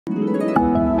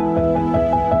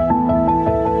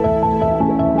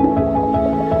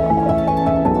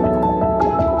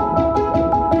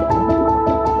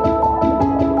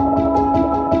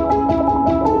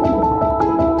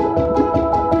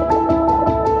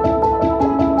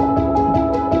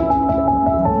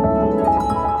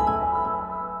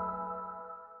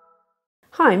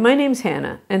Hi, my name's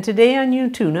Hannah, and today on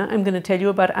Tuna I'm going to tell you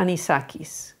about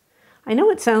Anisakis. I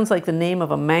know it sounds like the name of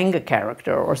a manga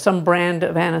character or some brand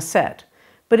of anisette,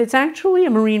 but it's actually a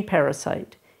marine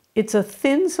parasite. It's a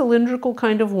thin cylindrical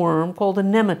kind of worm called a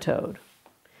nematode.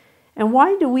 And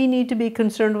why do we need to be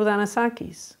concerned with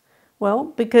Anisakis? Well,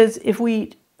 because if we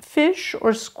eat fish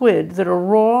or squid that are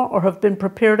raw or have been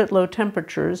prepared at low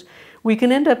temperatures, we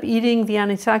can end up eating the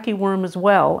Anisakis worm as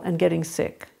well and getting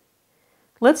sick.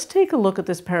 Let's take a look at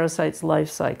this parasite's life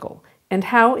cycle and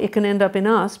how it can end up in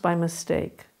us by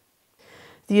mistake.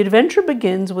 The adventure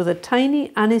begins with a tiny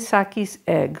Anisakis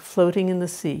egg floating in the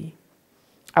sea.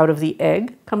 Out of the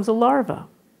egg comes a larva.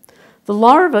 The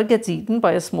larva gets eaten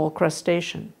by a small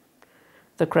crustacean.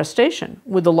 The crustacean,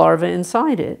 with the larva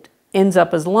inside it, ends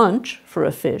up as lunch for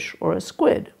a fish or a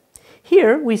squid.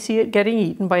 Here we see it getting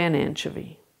eaten by an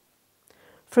anchovy.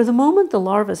 For the moment the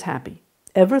larva is happy.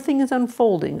 Everything is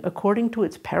unfolding according to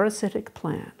its parasitic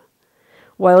plan.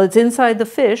 While it's inside the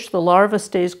fish, the larva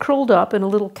stays curled up in a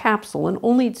little capsule and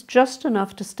only eats just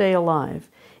enough to stay alive.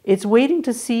 It's waiting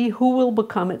to see who will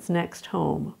become its next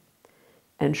home.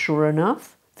 And sure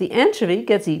enough, the anchovy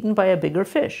gets eaten by a bigger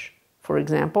fish, for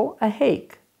example, a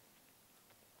hake.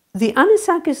 The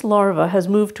Anisakis larva has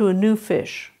moved to a new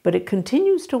fish, but it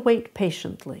continues to wait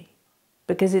patiently,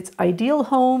 because its ideal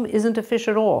home isn't a fish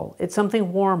at all, it's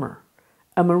something warmer.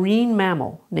 A marine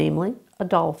mammal, namely a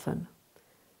dolphin.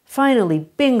 Finally,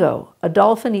 bingo, a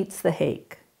dolphin eats the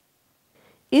hake.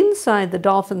 Inside the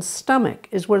dolphin's stomach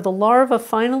is where the larva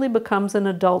finally becomes an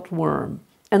adult worm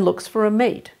and looks for a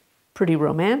mate. Pretty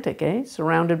romantic, eh?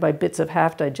 Surrounded by bits of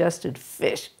half-digested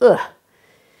fish. Ugh!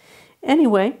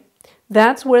 Anyway,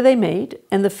 that's where they mate,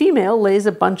 and the female lays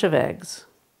a bunch of eggs.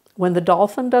 When the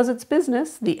dolphin does its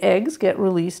business, the eggs get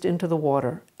released into the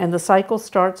water, and the cycle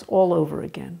starts all over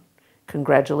again.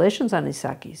 Congratulations,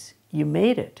 Anisakis, you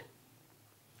made it.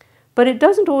 But it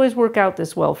doesn't always work out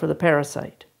this well for the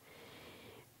parasite.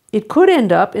 It could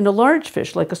end up in a large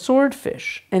fish like a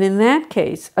swordfish, and in that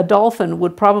case, a dolphin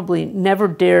would probably never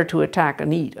dare to attack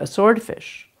and eat a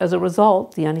swordfish. As a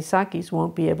result, the Anisakis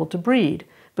won't be able to breed,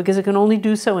 because it can only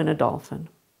do so in a dolphin.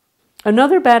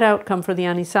 Another bad outcome for the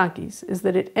Anisakis is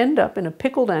that it ends up in a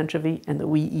pickled anchovy and that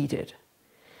we eat it.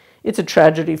 It's a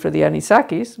tragedy for the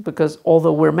Anisakis because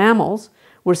although we're mammals,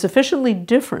 we're sufficiently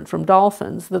different from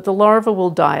dolphins that the larva will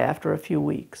die after a few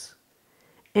weeks.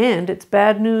 And it's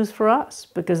bad news for us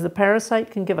because the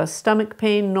parasite can give us stomach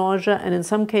pain, nausea, and in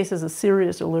some cases a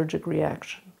serious allergic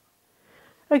reaction.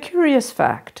 A curious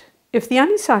fact, if the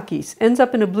Anisakis ends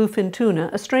up in a bluefin tuna,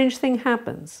 a strange thing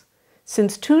happens.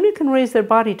 Since tuna can raise their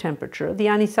body temperature, the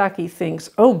Anisaki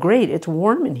thinks, oh great, it's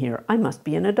warm in here, I must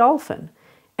be in a dolphin.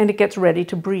 And it gets ready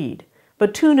to breed.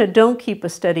 But tuna don't keep a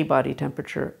steady body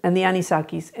temperature, and the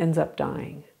Anisakis ends up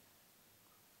dying.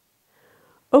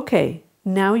 Okay,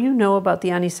 now you know about the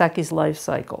Anisakis life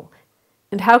cycle.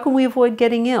 And how can we avoid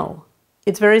getting ill?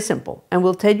 It's very simple, and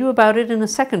we'll tell you about it in a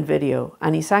second video,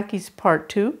 Anisakis Part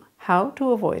 2, How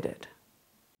to Avoid It.